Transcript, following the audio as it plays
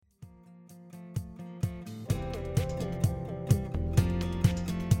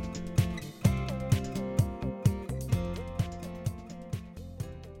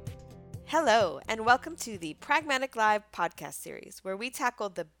Hello, and welcome to the Pragmatic Live podcast series, where we tackle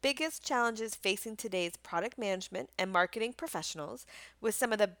the biggest challenges facing today's product management and marketing professionals with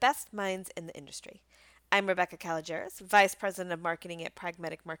some of the best minds in the industry. I'm Rebecca Caligeris, Vice President of Marketing at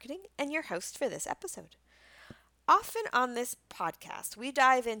Pragmatic Marketing, and your host for this episode. Often on this podcast, we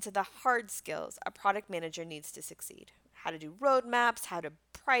dive into the hard skills a product manager needs to succeed: how to do roadmaps, how to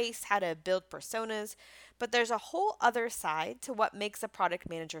price, how to build personas. But there's a whole other side to what makes a product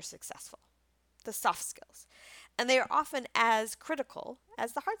manager successful: the soft skills. And they are often as critical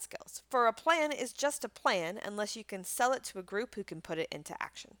as the hard skills. For a plan is just a plan unless you can sell it to a group who can put it into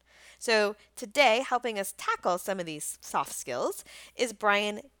action. So today, helping us tackle some of these soft skills is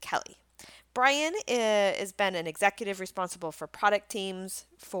Brian Kelly. Brian has been an executive responsible for product teams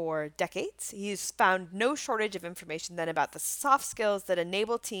for decades. He's found no shortage of information then about the soft skills that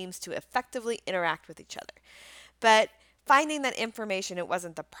enable teams to effectively interact with each other. But finding that information, it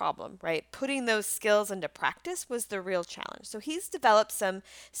wasn't the problem, right? Putting those skills into practice was the real challenge. So he's developed some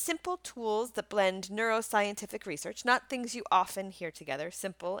simple tools that blend neuroscientific research, not things you often hear together,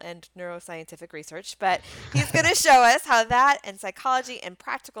 simple and neuroscientific research, but he's going to show us how that and psychology and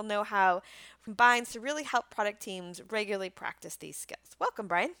practical know-how combines to really help product teams regularly practice these skills. Welcome,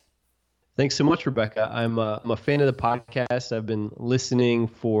 Brian. Thanks so much, Rebecca. I'm a fan of the podcast. I've been listening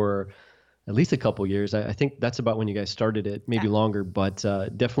for at least a couple years. I think that's about when you guys started it, maybe longer, but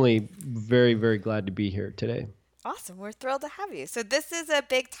definitely very, very glad to be here today. Awesome. We're thrilled to have you. So this is a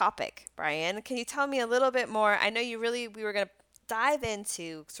big topic, Brian. Can you tell me a little bit more? I know we were going to dive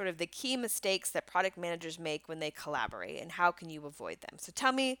into sort of the key mistakes that product managers make when they collaborate and how can you avoid them. So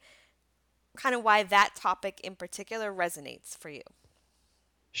tell me kind of why that topic in particular resonates for you.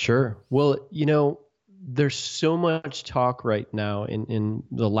 Sure. Well, there's so much talk right now in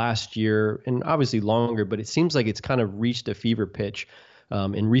the last year and obviously longer, but it seems like it's kind of reached a fever pitch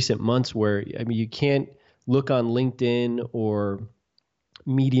in recent months where, you can't look on LinkedIn or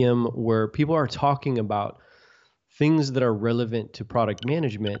Medium where people are talking about things that are relevant to product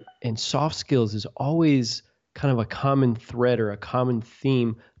management, and soft skills is always kind of a common thread or a common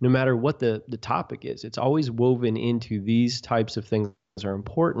theme, no matter what the topic is. It's always woven into these types of things that are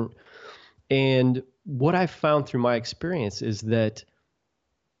important. And what I've found through my experience is that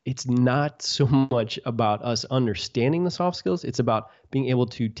it's not so much about us understanding the soft skills. It's about being able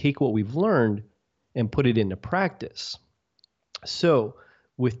to take what we've learned and put it into practice. So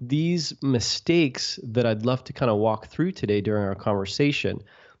with these mistakes that I'd love to kind of walk through today during our conversation,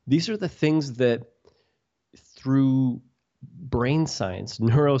 these are the things that through brain science,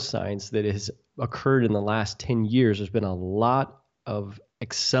 neuroscience that has occurred in the last 10 years, there's been a lot of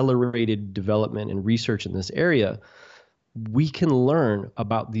accelerated development and research in this area. We can learn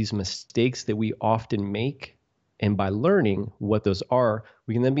about these mistakes that we often make. And by learning what those are,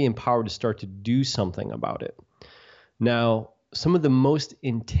 we can then be empowered to start to do something about it. Now, some of the most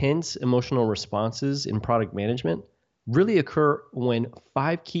intense emotional responses in product management really occur when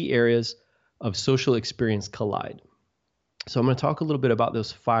 5 key areas of social experience collide. So I'm going to talk a little bit about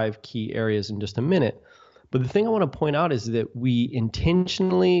those 5 key areas in just a minute. But the thing I want to point out is that we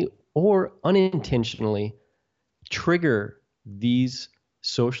intentionally or unintentionally trigger these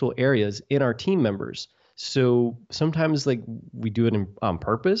social areas in our team members. So sometimes we do it on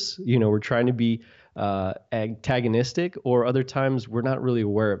purpose, we're trying to be antagonistic, or other times we're not really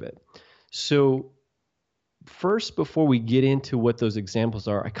aware of it. So first, before we get into what those examples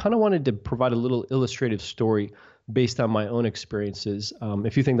are, I kind of wanted to provide a little illustrative story based on my own experiences,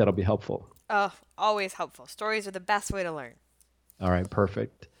 if you think that'll be helpful. Oh, always helpful. Stories are the best way to learn. All right,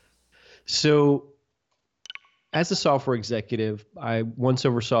 perfect. So as a software executive, I once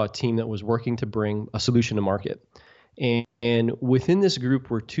oversaw a team that was working to bring a solution to market. And within this group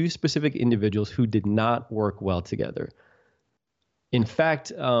were 2 specific individuals who did not work well together. In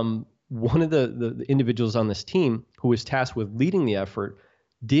fact, one of the individuals on this team who was tasked with leading the effort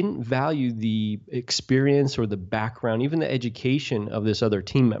didn't value the experience or the background, even the education of this other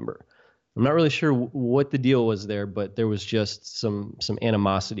team member. I'm not really sure what the deal was there, but there was just some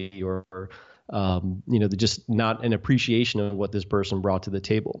animosity or just not an appreciation of what this person brought to the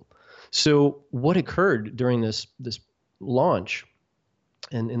table. So what occurred during this launch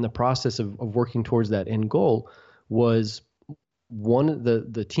and in the process of working towards that end goal was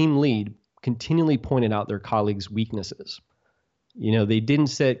the team lead continually pointed out their colleagues' weaknesses. They didn't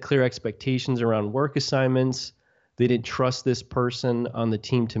set clear expectations around work assignments. They didn't trust this person on the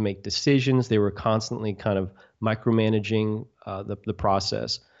team to make decisions. They were constantly kind of micromanaging the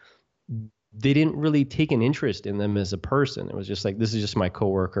process. They didn't really take an interest in them as a person. It was just like, this is just my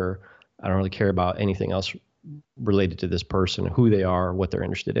coworker. I don't really care about anything else related to this person, who they are, what they're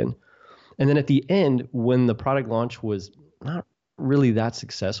interested in. And then at the end, when the product launch was not really that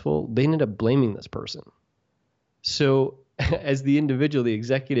successful, they ended up blaming this person. So as the individual, the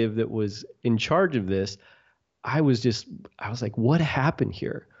executive that was in charge of this, I was like, what happened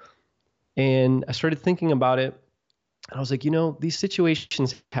here? And I started thinking about it. And I was like, these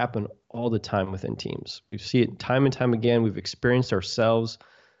situations happen all the time within teams. We see it time and time again. We've experienced ourselves.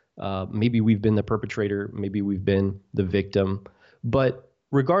 Maybe we've been the perpetrator. Maybe we've been the victim. But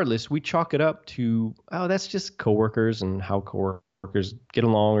regardless, we chalk it up to, oh, that's just coworkers and how coworkers get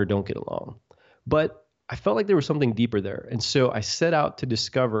along or don't get along. But I felt like there was something deeper there. And so I set out to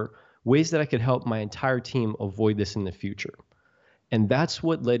discover ways that I could help my entire team avoid this in the future. And that's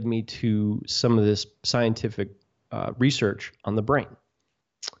what led me to some of this scientific research on the brain.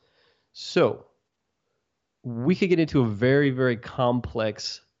 So we could get into a very, very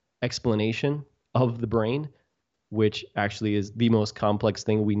complex explanation of the brain, which actually is the most complex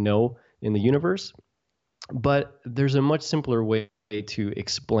thing we know in the universe. But there's a much simpler way to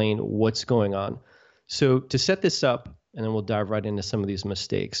explain what's going on. So to set this up, and then we'll dive right into some of these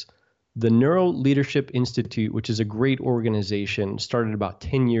mistakes. The Neuro Leadership Institute, which is a great organization, started about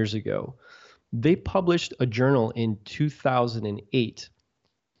 10 years ago. They published a journal in 2008.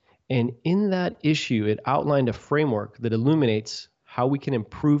 And in that issue, it outlined a framework that illuminates how we can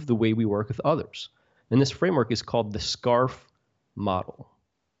improve the way we work with others. And this framework is called the SCARF model.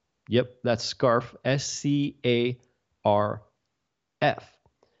 Yep, that's SCARF, S-C-A-R-F.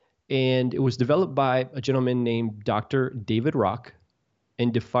 And it was developed by a gentleman named Dr. David Rock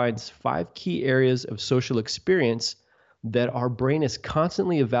and defines 5 key areas of social experience that our brain is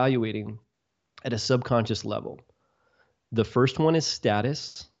constantly evaluating at a subconscious level. The first one is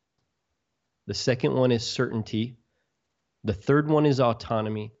status. The second one is certainty. The third one is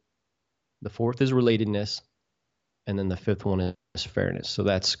autonomy. The fourth is relatedness. And then the fifth one is fairness. So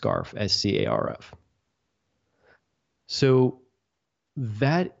that's SCARF, S-C-A-R-F. So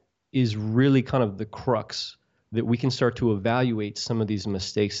that is really kind of the crux that we can start to evaluate some of these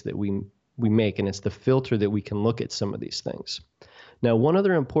mistakes that we make. And it's the filter that we can look at some of these things. Now, one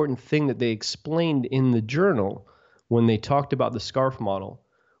other important thing that they explained in the journal when they talked about the SCARF model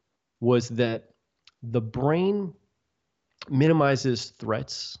was that the brain minimizes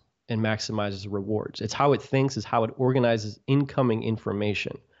threats and maximizes rewards. It's how it thinks, it's how it organizes incoming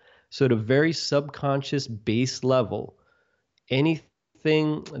information. So at a very subconscious base level,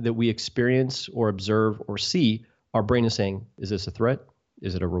 anything that we experience or observe or see, our brain is saying, is this a threat?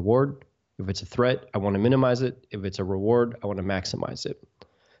 Is it a reward? If it's a threat, I want to minimize it. If it's a reward, I want to maximize it.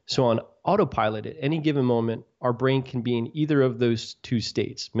 So on autopilot, at any given moment, our brain can be in either of those two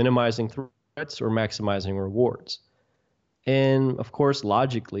states, minimizing threats or maximizing rewards. And of course,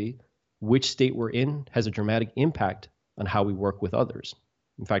 logically, which state we're in has a dramatic impact on how we work with others.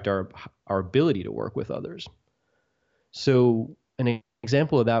 In fact, our ability to work with others. So an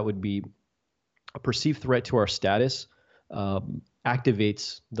example of that would be a perceived threat to our status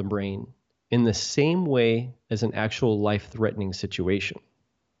activates the brain in the same way as an actual life-threatening situation.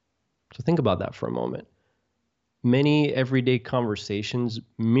 So think about that for a moment. Many everyday conversations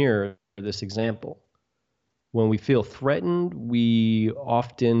mirror this example. When we feel threatened, we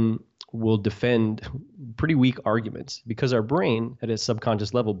often will defend pretty weak arguments because our brain at a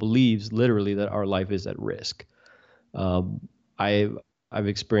subconscious level believes literally that our life is at risk. I've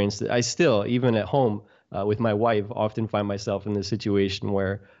experienced it. I still, even at home with my wife, often find myself in this situation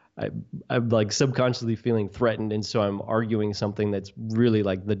where I'm like subconsciously feeling threatened, and so I'm arguing something that's really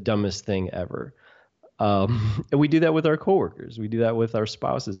like the dumbest thing ever. And we do that with our coworkers. We do that with our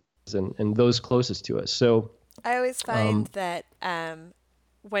spouses and those closest to us. So I always find that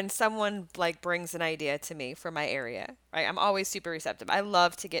when someone like brings an idea to me for my area, right, I'm always super receptive. I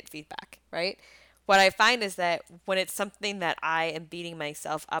love to get feedback, right? What I find is that when it's something that I am beating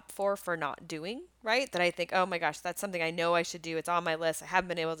myself up for not doing, right, that I think, oh my gosh, that's something I know I should do. It's on my list. I haven't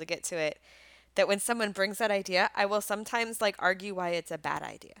been able to get to it. That when someone brings that idea, I will sometimes like argue why it's a bad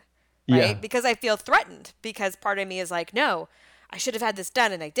idea, right? yeah, Because I feel threatened because part of me is like, no, I should have had this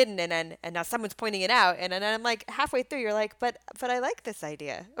done and I didn't, and now someone's pointing it out, and then I'm like halfway through, you're like, but I like this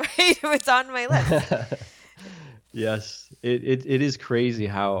idea, right? It's on my list. yes, it is crazy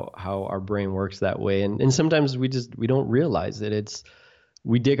how our brain works that way, and sometimes we don't realize that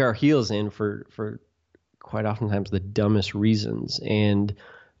we dig our heels in for quite oftentimes the dumbest reasons, and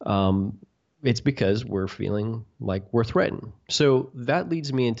it's because we're feeling like we're threatened. So that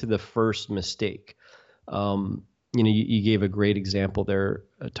leads me into the first mistake. You gave a great example there,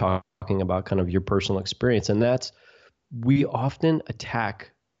 talking about kind of your personal experience, and that's we often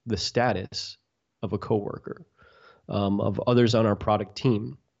attack the status of a coworker, of others on our product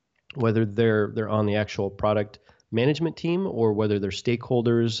team, whether they're on the actual product management team or whether they're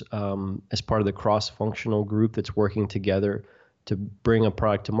stakeholders as part of the cross-functional group that's working together to bring a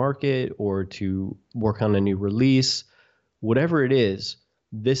product to market or to work on a new release, whatever it is,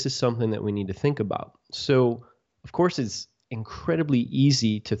 this is something that we need to think about. So, of course, it's incredibly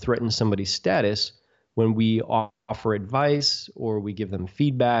easy to threaten somebody's status when we offer advice or we give them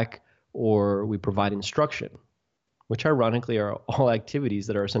feedback or we provide instruction, which ironically are all activities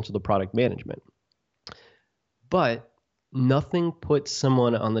that are essential to product management. But nothing puts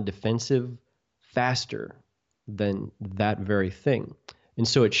someone on the defensive faster than that very thing. And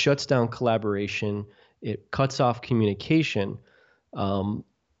so it shuts down collaboration, it cuts off communication.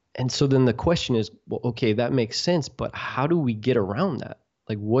 And so then the question is, well, okay, that makes sense, but how do we get around that?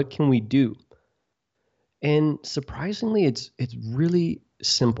 Like, what can we do? And surprisingly, it's really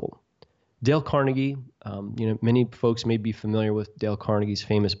simple. Dale Carnegie, many folks may be familiar with Dale Carnegie's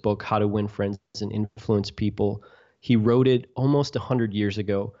famous book, How to Win Friends and Influence People. He wrote it almost 100 years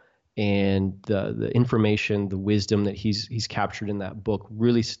ago, and the information, the wisdom that he's captured in that book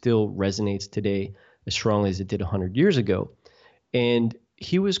really still resonates today as strongly as it did 100 years ago. And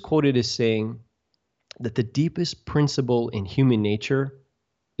he was quoted as saying that the deepest principle in human nature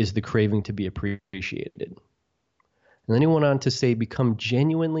is the craving to be appreciated. And then he went on to say, become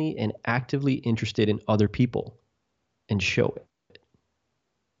genuinely and actively interested in other people and show it.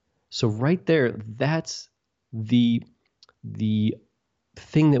 So right there, that's the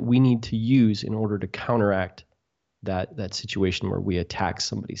thing that we need to use in order to counteract that situation where we attack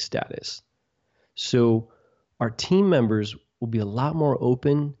somebody's status. So our team members will be a lot more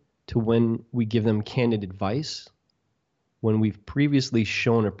open to when we give them candid advice, when we've previously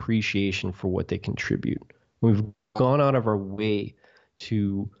shown appreciation for what they contribute. We've gone out of our way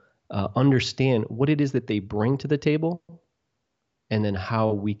to understand what it is that they bring to the table, and then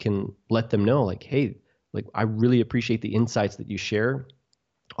how we can let them know, like, hey, like, I really appreciate the insights that you share.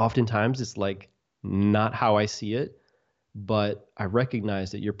 Oftentimes it's like not how I see it, but I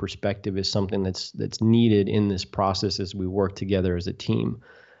recognize that your perspective is something that's needed in this process as we work together as a team.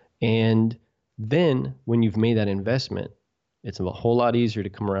 And then when you've made that investment, it's a whole lot easier to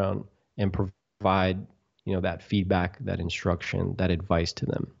come around and provide, that feedback, that instruction, that advice to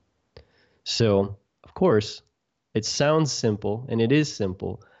them. So, of course, it sounds simple, and it is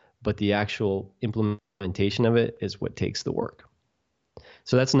simple, but the actual implementation of it is what takes the work.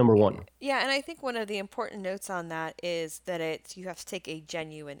 So that's number one. Yeah, and I think one of the important notes on that is that you have to take a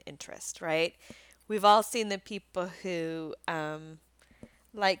genuine interest, right? We've all seen the people who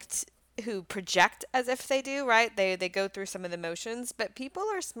who project as if they do, right? They go through some of the motions, but people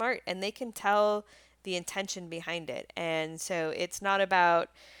are smart and they can tell the intention behind it. And so it's not about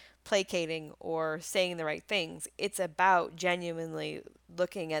placating or saying the right things. It's about genuinely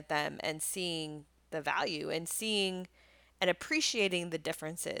looking at them and seeing the value and seeing and appreciating the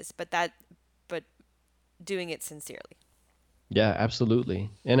differences, but doing it sincerely. Yeah, absolutely.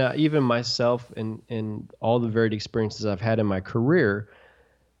 And even myself and all the varied experiences I've had in my career,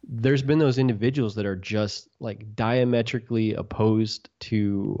 there's been those individuals that are just like diametrically opposed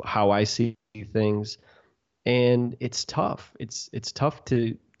to how I see things. And it's tough. It's tough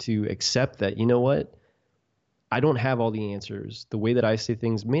to accept that, you know what? I don't have all the answers. The way that I see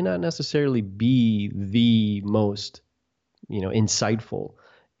things may not necessarily be the most, insightful.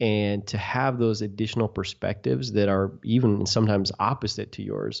 And to have those additional perspectives that are even sometimes opposite to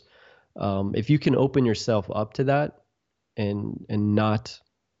yours, if you can open yourself up to that and not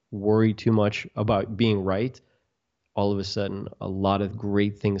worry too much about being right, all of a sudden a lot of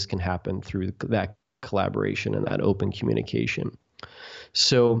great things can happen through that collaboration and that open communication.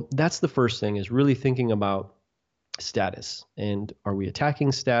 So that's the first thing, is really thinking about status. And are we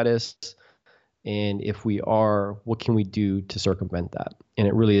attacking status? And if we are, what can we do to circumvent that? And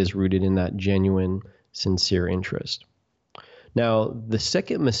it really is rooted in that genuine, sincere interest. Now, the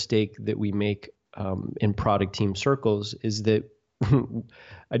second mistake that we make in product team circles is that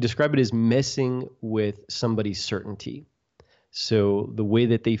I describe it as messing with somebody's certainty. So the way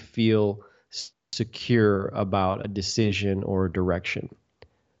that they feel secure about a decision or a direction.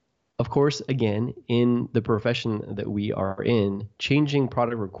 Of course, again, in the profession that we are in, changing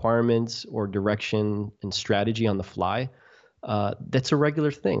product requirements or direction and strategy on the fly, that's a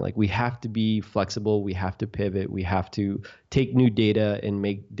regular thing. Like, we have to be flexible, we have to pivot, we have to take new data and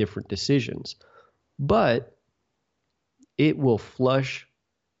make different decisions. But it will flush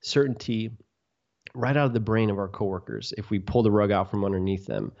certainty right out of the brain of our coworkers if we pull the rug out from underneath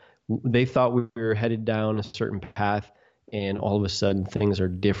them. They thought we were headed down a certain path, and all of a sudden things are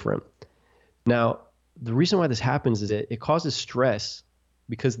different. Now, the reason why this happens is that it causes stress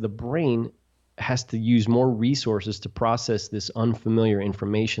because the brain has to use more resources to process this unfamiliar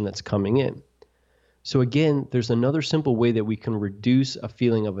information that's coming in. So again, there's another simple way that we can reduce a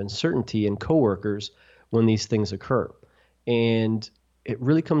feeling of uncertainty in coworkers when these things occur. And it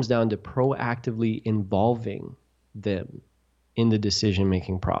really comes down to proactively involving them in the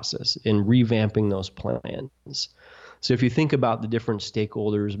decision-making process and revamping those plans. So if you think about the different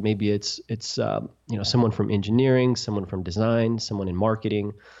stakeholders, maybe it's someone from engineering, someone from design, someone in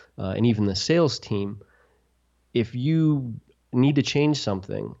marketing, and even the sales team. If you need to change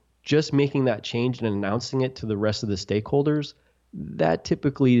something, just making that change and announcing it to the rest of the stakeholders, that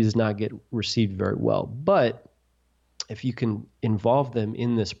typically does not get received very well. But if you can involve them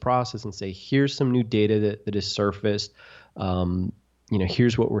in this process and say, here's some new data that is surfaced,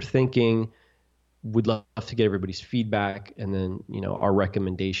 here's what we're thinking, we'd love to get everybody's feedback, and then our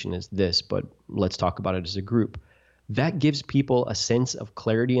recommendation is this, but let's talk about it as a group. That gives people a sense of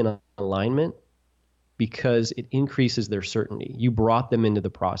clarity and alignment because it increases their certainty. You brought them into the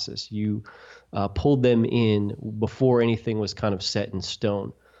process. You pulled them in before anything was kind of set in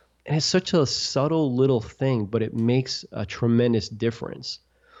stone. And it's such a subtle little thing, but it makes a tremendous difference.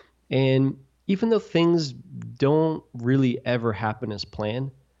 And even though things don't really ever happen as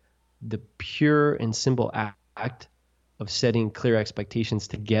planned, the pure and simple act of setting clear expectations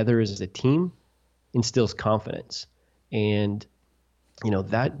together as a team instills confidence. And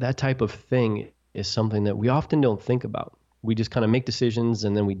that type of thing is something that we often don't think about. We just kind of make decisions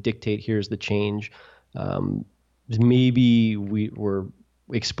and then we dictate, here's the change. Maybe we're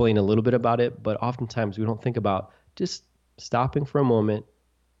explain a little bit about it, but oftentimes we don't think about just stopping for a moment,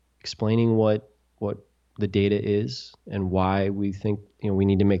 explaining what the data is and why we think we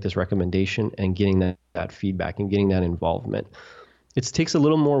need to make this recommendation, and getting that feedback and getting that involvement. It takes a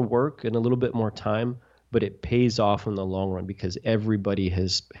little more work and a little bit more time, but it pays off in the long run because everybody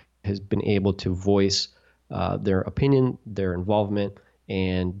has been able to voice their opinion, their involvement,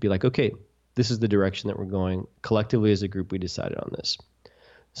 and be like, okay, this is the direction that we're going. Collectively as a group, we decided on this.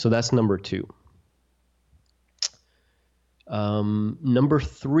 So that's number 2. Number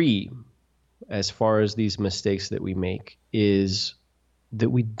 3, as far as these mistakes that we make, is that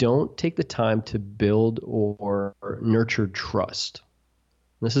we don't take the time to build or nurture trust.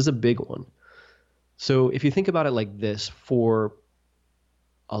 This is a big one. So if you think about it like this, for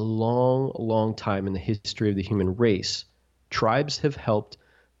a long, long time in the history of the human race, tribes have helped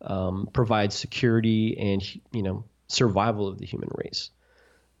provide security and survival of the human race.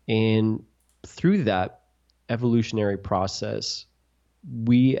 And through that evolutionary process,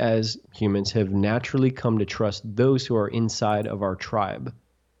 we as humans have naturally come to trust those who are inside of our tribe,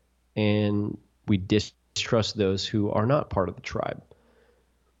 and we distrust those who are not part of the tribe.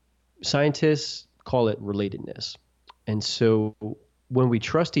 Scientists call it relatedness. And so when we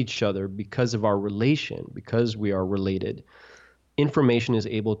trust each other because of our relation, because we are related, information is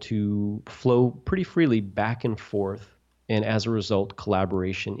able to flow pretty freely back and forth, and as a result,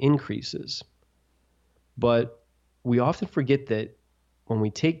 collaboration increases. But we often forget that when we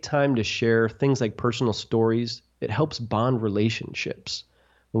take time to share things like personal stories, it helps bond relationships.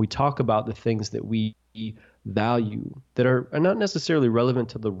 When we talk about the things that we value that are not necessarily relevant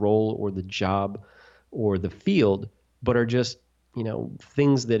to the role or the job or the field, but are just,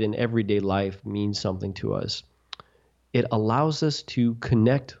 things that in everyday life mean something to us, it allows us to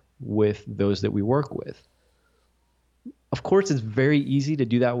connect with those that we work with. Of course, it's very easy to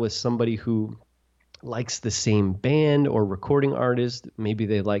do that with somebody who likes the same band or recording artist. Maybe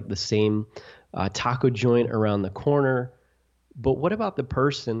they like the same taco joint around the corner. But what about the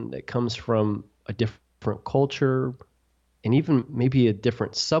person that comes from a different culture and even maybe a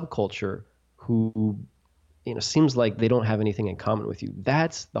different subculture who seems like they don't have anything in common with you?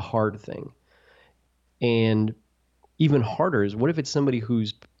 That's the hard thing. And even harder is, what if it's somebody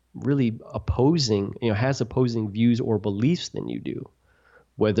who's really opposing, has opposing views or beliefs than you do,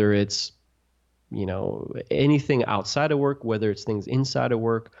 whether it's anything outside of work, whether it's things inside of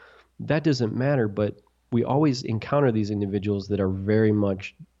work, that doesn't matter. But we always encounter these individuals that are very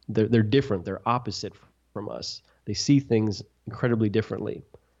much, they're different, they're opposite from us. They see things incredibly differently.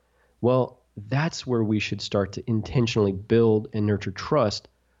 Well, that's where we should start to intentionally build and nurture trust,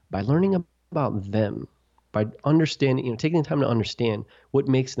 by learning about them, by understanding, taking the time to understand what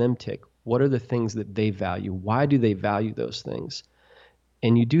makes them tick. What are the things that they value? Why do they value those things?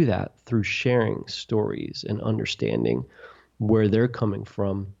 And you do that through sharing stories and understanding where they're coming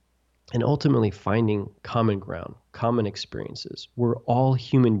from, and ultimately finding common ground, common experiences. We're all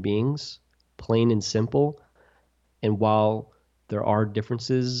human beings, plain and simple. And while there are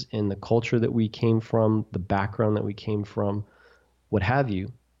differences in the culture that we came from, the background that we came from, what have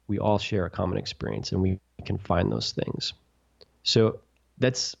you, we all share a common experience and we can find those things. So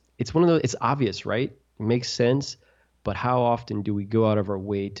it's one of those, it's obvious, right? It makes sense, but how often do we go out of our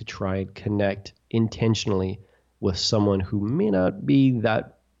way to try and connect intentionally with someone who may not be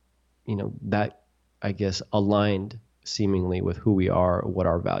that, that, I guess, aligned seemingly with who we are, what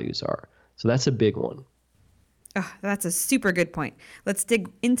our values are. So that's a big one. Oh, that's a super good point. Let's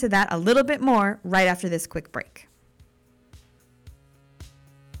dig into that a little bit more right after this quick break.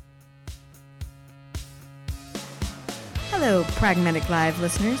 Hello, Pragmatic Live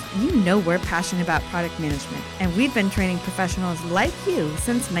listeners. You know we're passionate about product management, and we've been training professionals like you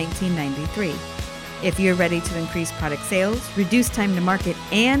since 1993. If you're ready to increase product sales, reduce time to market,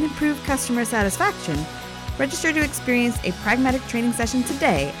 and improve customer satisfaction, register to experience a Pragmatic training session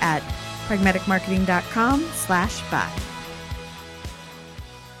today at pragmaticmarketing.com/buy.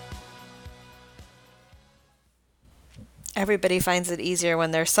 Everybody finds it easier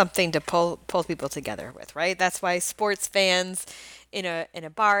when there's something to pull people together with, right? That's why sports fans in a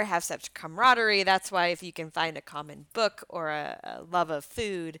bar have such camaraderie. That's why if you can find a common book or a love of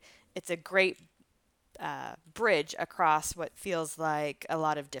food, it's a great bridge across what feels like a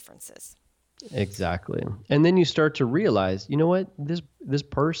lot of differences. Exactly. And then you start to realize, you know what, this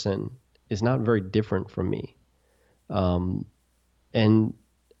person is not very different from me. And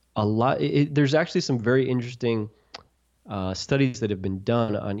there's actually some very interesting studies that have been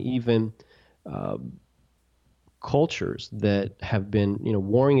done on even cultures that have been,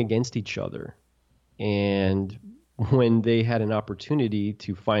 warring against each other. And when they had an opportunity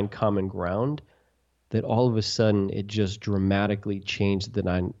to find common ground, that all of a sudden it just dramatically changed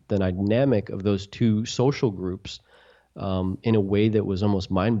the dynamic of those two social groups in a way that was almost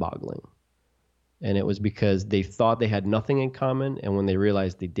mind-boggling. And it was because they thought they had nothing in common, and when they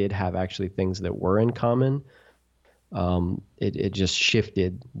realized they did have actually things that were in common, it just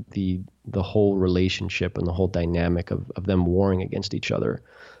shifted the whole relationship and the whole dynamic of them warring against each other.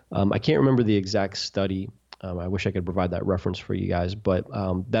 I can't remember the exact study. I wish I could provide that reference for you guys, but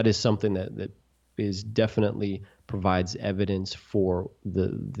that is something that is definitely provides evidence for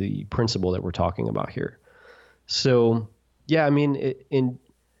the principle that we're talking about here. So, yeah, I mean,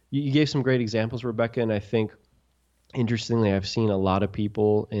 you gave some great examples, Rebecca, and I think, interestingly, I've seen a lot of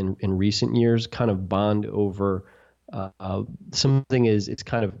people in recent years kind of bond over something it's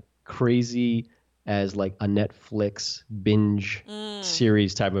kind of crazy as like a Netflix binge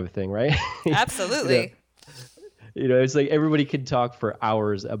series type of thing, right? Absolutely. It's like everybody could talk for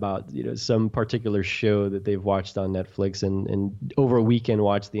hours about, some particular show that they've watched on Netflix and over a weekend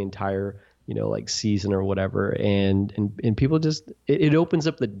watch the entire, like season or whatever. And people just, it opens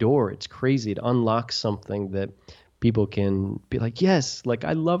up the door. It's crazy. It unlocks something that people can be like, yes, like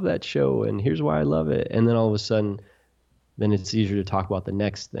I love that show and here's why I love it. And then all of a sudden, then it's easier to talk about the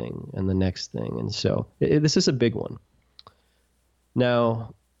next thing and the next thing. And so this is a big one.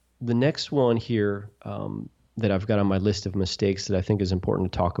 Now, the next one here, that I've got on my list of mistakes that I think is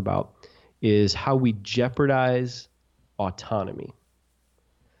important to talk about is how we jeopardize autonomy.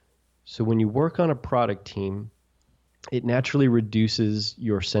 So when you work on a product team, it naturally reduces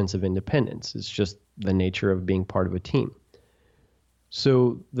your sense of independence. It's just the nature of being part of a team.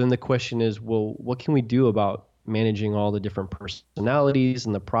 So then the question is, well, what can we do about managing all the different personalities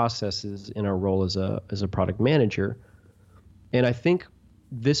and the processes in our role as a product manager? And I think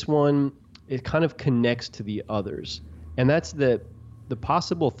this one, it kind of connects to the others. And that's the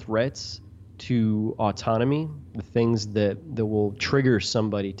possible threats to autonomy, the things that will trigger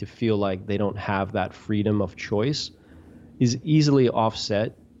somebody to feel like they don't have that freedom of choice, is easily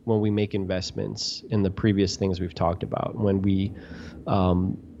offset when we make investments in the previous things we've talked about. When we,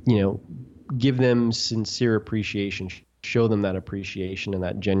 give them sincere appreciation, show them that appreciation and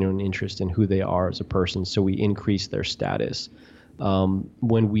that genuine interest in who they are as a person, so we increase their status.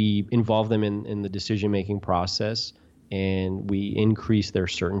 When we involve them in the decision-making process and we increase their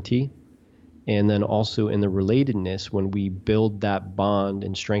certainty, and then also in the relatedness, when we build that bond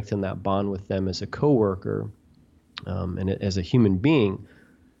and strengthen that bond with them as a coworker and as a human being,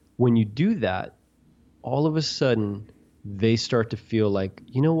 when you do that, all of a sudden they start to feel like,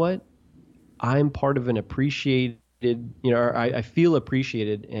 you know what, I'm part of an appreciated, I feel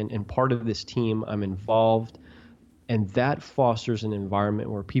appreciated and part of this team, I'm involved. And that fosters an environment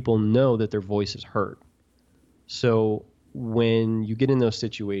where people know that their voice is heard. So when you get in those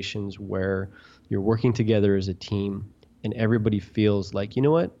situations where you're working together as a team and everybody feels like, you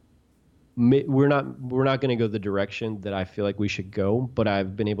know what, we're not going to go the direction that I feel like we should go, but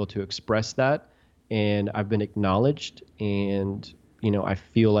I've been able to express that and I've been acknowledged and, I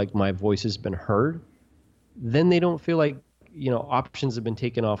feel like my voice has been heard, then they don't feel like options have been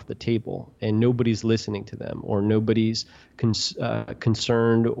taken off the table and nobody's listening to them, or nobody's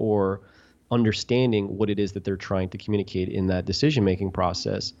concerned or understanding what it is that they're trying to communicate in that decision-making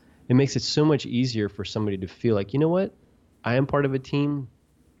process. It makes it so much easier for somebody to feel like, you know what, I am part of a team.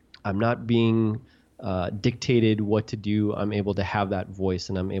 I'm not being dictated what to do. I'm able to have that voice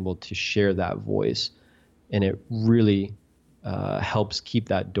and I'm able to share that voice. And it really helps keep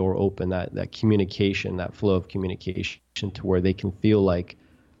that door open, that communication, that flow of communication, to where they can feel like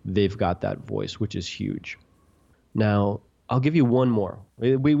they've got that voice, which is huge. Now, I'll give you one more.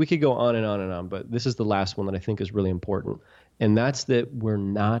 We could go on and on and on, but this is the last one that I think is really important. And that's that we're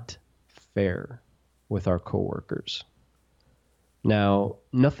not fair with our coworkers. Now,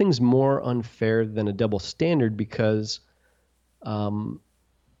 nothing's more unfair than a double standard because, I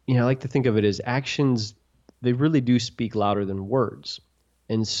like to think of it as actions. They really do speak louder than words.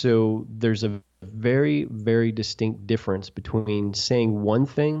 And so there's a very, very distinct difference between saying one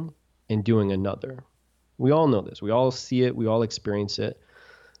thing and doing another. We all know this. We all see it. We all experience it.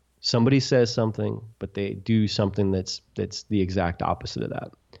 Somebody says something, but they do something that's the exact opposite of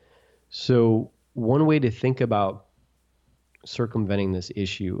that. So one way to think about circumventing this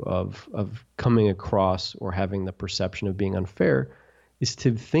issue of coming across or having the perception of being unfair is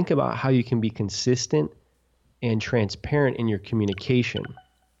to think about how you can be consistent and transparent in your communication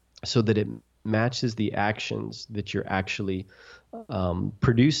so that it matches the actions that you're actually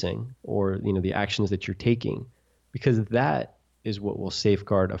producing, or the actions that you're taking, because that is what will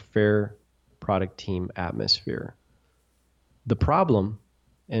safeguard a fair product team atmosphere. The problem,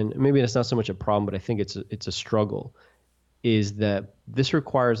 and maybe it's not so much a problem, but I think it's a struggle, is that this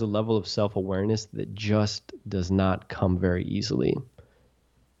requires a level of self-awareness that just does not come very easily.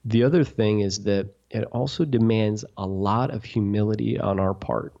 The other thing is that it also demands a lot of humility on our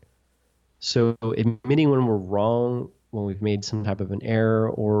part. So admitting when we're wrong, when we've made some type of an error,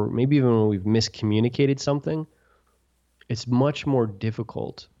 or maybe even when we've miscommunicated something, it's much more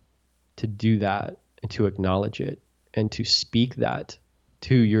difficult to do that and to acknowledge it and to speak that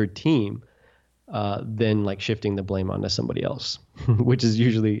to your team than like shifting the blame onto somebody else, which is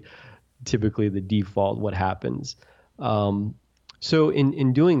usually typically the default what happens. So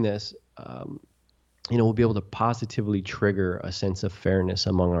in doing this, we'll be able to positively trigger a sense of fairness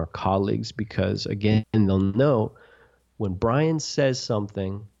among our colleagues, because again, they'll know when Brian says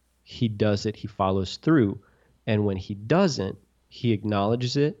something, he does it, he follows through. And when he doesn't, he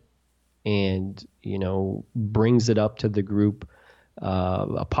acknowledges it and, brings it up to the group,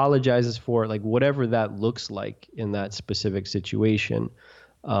 apologizes for it, like whatever that looks like in that specific situation.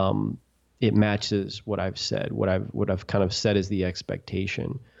 It matches what I've said, what I've kind of said is the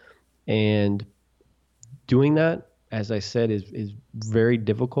expectation. And doing that, as I said, is very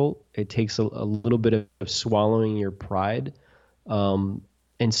difficult. It takes a little bit of swallowing your pride. And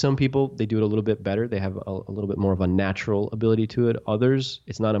some people, they do it a little bit better. They have a little bit more of a natural ability to it. Others,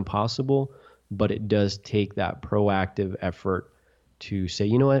 it's not impossible, but it does take that proactive effort to say,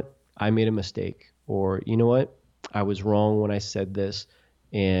 you know what, I made a mistake, or you know what, I was wrong when I said this,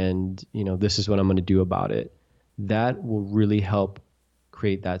 and this is what I'm going to do about it. That will really help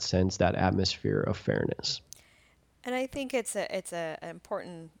create that sense, that atmosphere of fairness. And I think it's an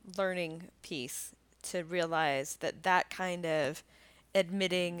important learning piece to realize that kind of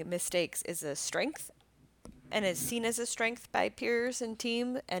admitting mistakes is a strength, and is seen as a strength by peers and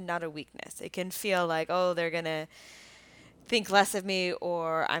team, and not a weakness. It can feel like, oh, they're going to think less of me,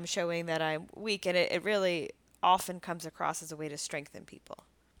 or I'm showing that I'm weak, and it really often comes across as a way to strengthen people.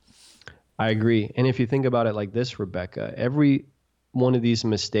 I agree. And if you think about it like this, Rebecca, every one of these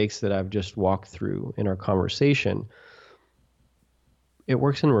mistakes that I've just walked through in our conversation, it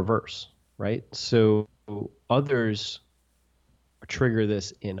works in reverse, right? So others trigger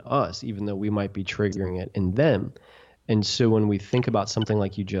this in us, even though we might be triggering it in them. And so when we think about something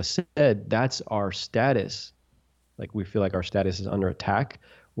like you just said, that's our status. Like we feel like our status is under attack,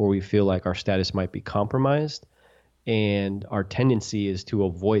 or we feel like our status might be compromised. And our tendency is to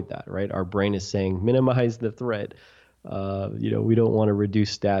avoid that, right? Our brain is saying, minimize the threat. We don't want to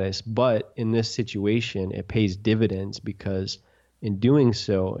reduce status. But in this situation, it pays dividends, because in doing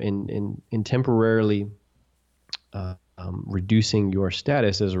so, in temporarily reducing your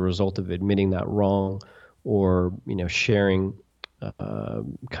status as a result of admitting that wrong, or sharing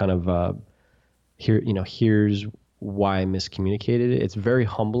here's why I miscommunicated it. It's very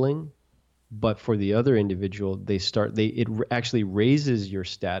humbling. But for the other individual, it actually raises your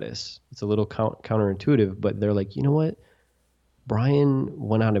status. It's a little counterintuitive, but they're like, you know what? Brian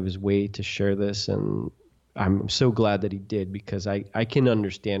went out of his way to share this, and I'm so glad that he did, because I can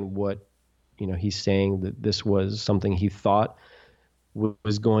understand what he's saying that this was something he thought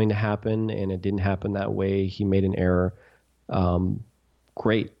was going to happen and it didn't happen that way. He made an error.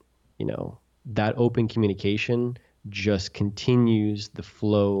 Great. That open communication just continues the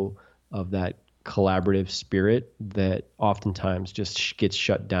flow of that collaborative spirit that oftentimes just gets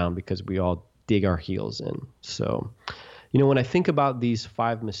shut down because we all dig our heels in. So, when I think about these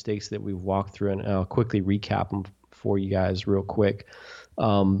 5 mistakes that we've walked through, and I'll quickly recap them for you guys real quick.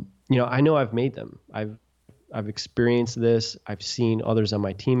 I know I've made them. I've experienced this. I've seen others on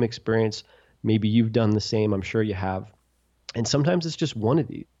my team experience. Maybe you've done the same. I'm sure you have. And sometimes it's just one of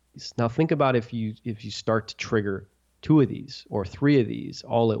these. Now think about if you start to trigger 2 of these or 3 of these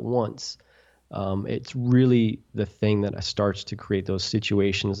all at once. It's really the thing that starts to create those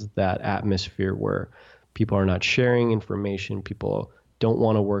situations, that atmosphere where people are not sharing information, people don't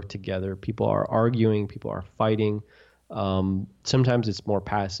want to work together, people are arguing, people are fighting. Sometimes it's more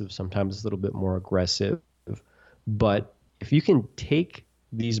passive, sometimes it's a little bit more aggressive. But if you can take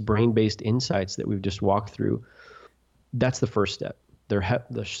these brain-based insights that we've just walked through, that's the first step.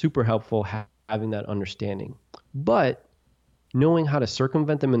 They're super helpful having that understanding. But knowing how to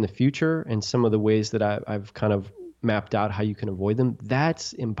circumvent them in the future and some of the ways that I've kind of mapped out how you can avoid them,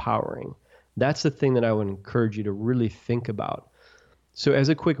 that's empowering. That's the thing that I would encourage you to really think about. So as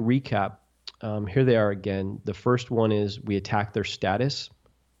a quick recap, here they are again. The first one is we attack their status.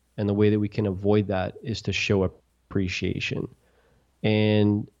 And the way that we can avoid that is to show appreciation.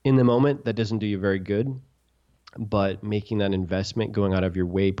 And in the moment, that doesn't do you very good. But making that investment, going out of your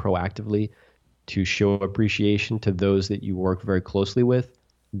way proactively to show appreciation to those that you work very closely with,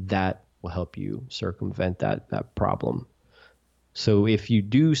 that will help you circumvent that problem. So if you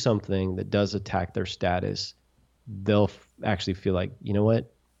do something that does attack their status, they'll actually feel like, you know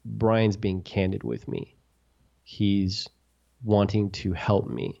what, Brian's being candid with me. He's wanting to help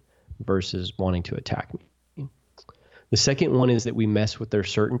me versus wanting to attack me. The second one is that we mess with their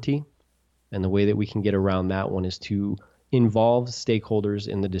certainty. And the way that we can get around that one is to involve stakeholders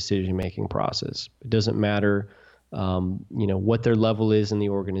in the decision-making process. It doesn't matter, what their level is in the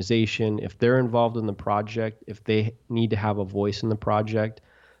organization. If they're involved in the project, if they need to have a voice in the project,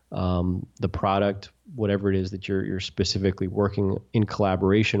 the product, whatever it is that you're specifically working in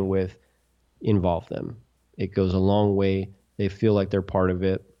collaboration with, involve them. It goes a long way. They feel like they're part of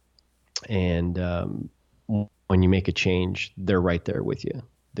it. And when you make a change, they're right there with you.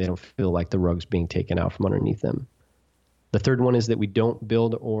 They don't feel like the rug's being taken out from underneath them. The third one is that we don't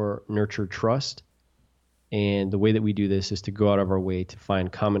build or nurture trust. And the way that we do this is to go out of our way to find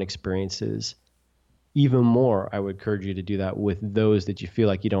common experiences. Even more, I would encourage you to do that with those that you feel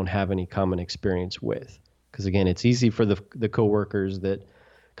like you don't have any common experience with. Because again, it's easy for the coworkers that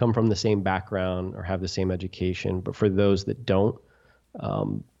come from the same background or have the same education. But for those that don't,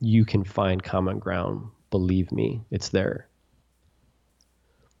 you can find common ground. Believe me, it's there.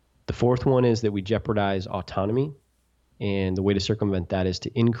 The fourth one is that we jeopardize autonomy. And the way to circumvent that is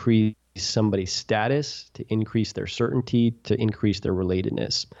to increase somebody's status, to increase their certainty, to increase their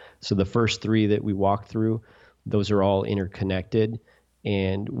relatedness. So the first 3 that we walked through, those are all interconnected.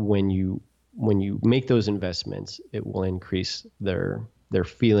 And when you make those investments, it will increase their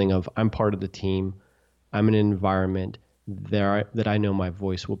feeling of, I'm part of the team, I'm in an environment that I know my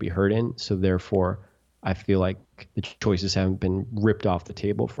voice will be heard in. So therefore, I feel like the choices haven't been ripped off the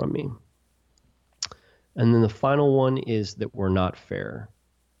table from me. And then the final one is that we're not fair.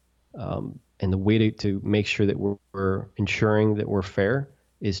 And the way to make sure that we're ensuring that we're fair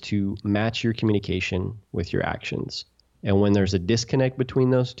is to match your communication with your actions. And when there's a disconnect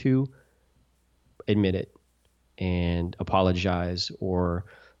between those two, admit it and apologize or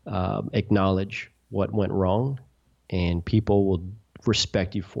acknowledge what went wrong, and people will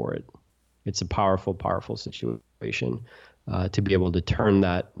respect you for it. It's a powerful, powerful situation to be able to turn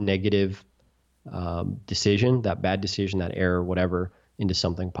that negative decision, that bad decision, that error, whatever, into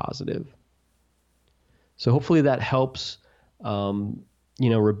something positive. So hopefully that helps.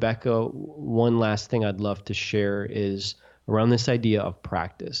 Rebecca, one last thing I'd love to share is around this idea of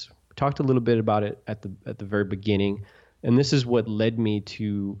practice. We talked a little bit about it at the very beginning, and this is what led me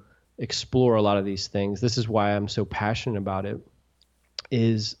to explore a lot of these things. This is why I'm so passionate about it.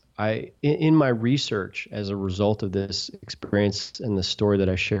 Is in my research as a result of this experience and the story that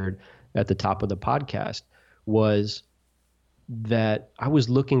I shared at the top of the podcast, was that I was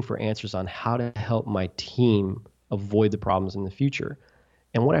looking for answers on how to help my team avoid the problems in the future.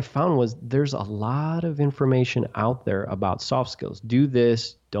 And what I found was there's a lot of information out there about soft skills. Do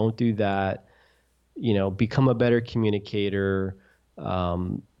this, don't do that, become a better communicator,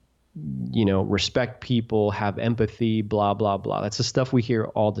 respect people, have empathy, blah, blah, blah. That's the stuff we hear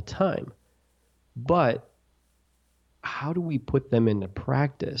all the time. But how do we put them into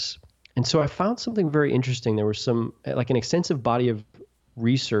practice? And so I found something very interesting. There was an extensive body of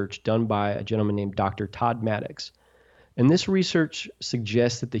research done by a gentleman named Dr. Todd Maddox. And this research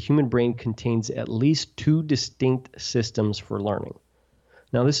suggests that the human brain contains at least 2 distinct systems for learning.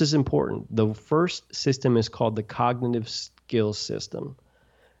 Now, this is important. The first system is called the cognitive skills system.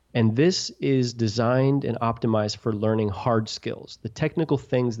 And this is designed and optimized for learning hard skills, the technical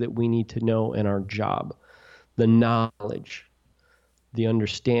things that we need to know in our job, the knowledge, the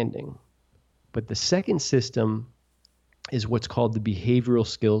understanding. But the second system is what's called the behavioral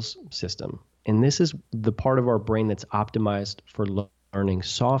skills system. And this is the part of our brain that's optimized for learning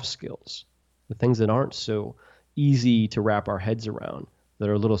soft skills, the things that aren't so easy to wrap our heads around, that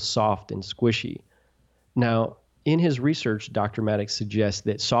are a little soft and squishy. Now, in his research, Dr. Maddox suggests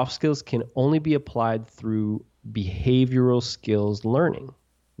that soft skills can only be applied through behavioral skills learning.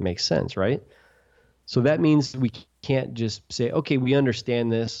 Makes sense, right? So that means we can't just say, okay, we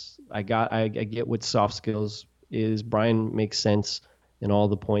understand this. I get what soft skills is. Brian makes sense in all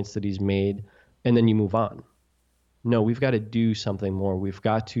the points that he's made, and then you move on. No, we've got to do something more. We've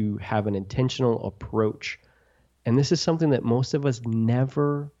got to have an intentional approach. And this is something that most of us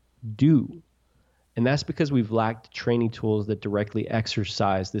never do. And that's because we've lacked training tools that directly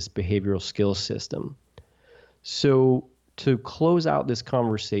exercise this behavioral skills system. So to close out this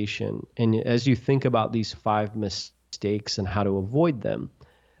conversation, and as you think about these 5 mistakes and how to avoid them,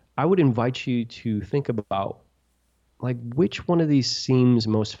 I would invite you to think about, which one of these seems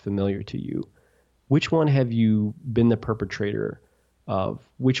most familiar to you? Which one have you been the perpetrator of?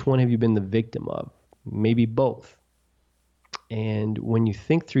 Which one have you been the victim of? Maybe both. And when you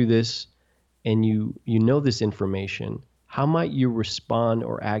think through this and you know this information, how might you respond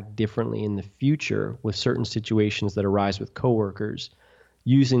or act differently in the future with certain situations that arise with coworkers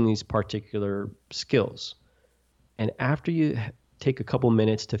using these particular skills? And after you take a couple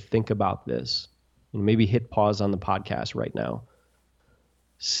minutes to think about this, maybe hit pause on the podcast right now,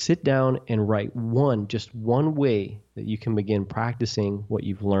 sit down and write just one way that you can begin practicing what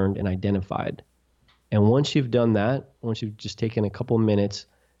you've learned and identified. And once you've done that, once you've just taken a couple minutes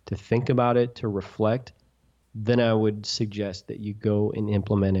to think about it, to reflect, then I would suggest that you go and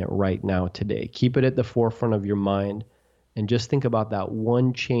implement it right now today. Keep it at the forefront of your mind and just think about that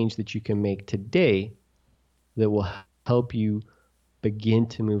one change that you can make today that will help you begin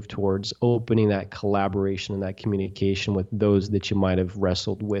to move towards opening that collaboration and that communication with those that you might have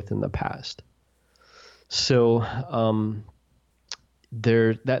wrestled with in the past. So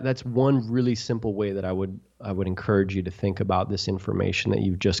that's one really simple way that I would encourage you to think about this information that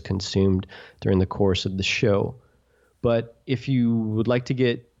you've just consumed during the course of the show. But if you would like to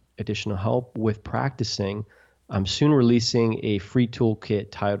get additional help with practicing, I'm soon releasing a free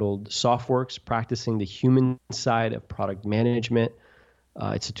toolkit titled SoftWorks: Practicing the Human Side of Product Management.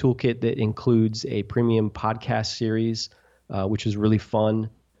 It's a toolkit that includes a premium podcast series, which is really fun.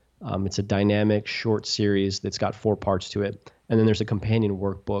 It's a dynamic short series that's got 4 parts to it. And then there's a companion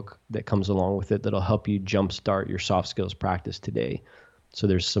workbook that comes along with it that'll help you jumpstart your soft skills practice today. So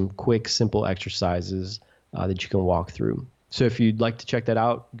there's some quick, simple exercises that you can walk through. So if you'd like to check that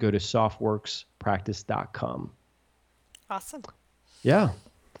out, go to softworkspractice.com. Awesome. Yeah.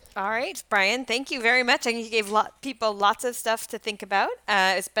 All right, Brian, thank you very much. I think you gave people lots of stuff to think about.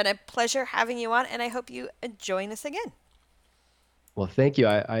 It's been a pleasure having you on, and I hope you join us again. Well, thank you.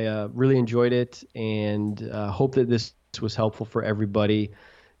 I really enjoyed it, and hope that this was helpful for everybody.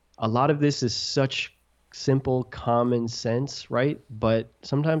 A lot of this is such simple, common sense, right? But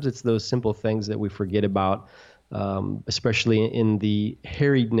sometimes it's those simple things that we forget about, especially in the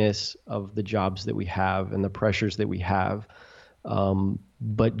harriedness of the jobs that we have and the pressures that we have.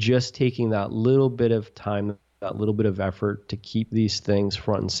 But just taking that little bit of time, that little bit of effort to keep these things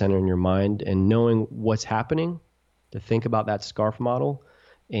front and center in your mind, and knowing what's happening, to think about that SCARF model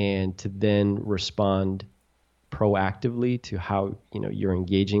and to then respond proactively to how you're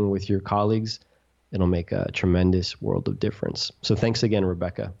engaging with your colleagues, it'll make a tremendous world of difference. So thanks again,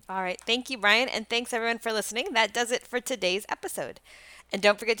 Rebecca. All right. Thank you, Brian. And thanks everyone for listening. That does it for today's episode. And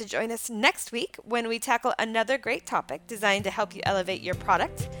don't forget to join us next week when we tackle another great topic designed to help you elevate your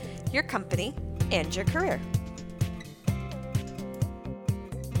product, your company, and your career.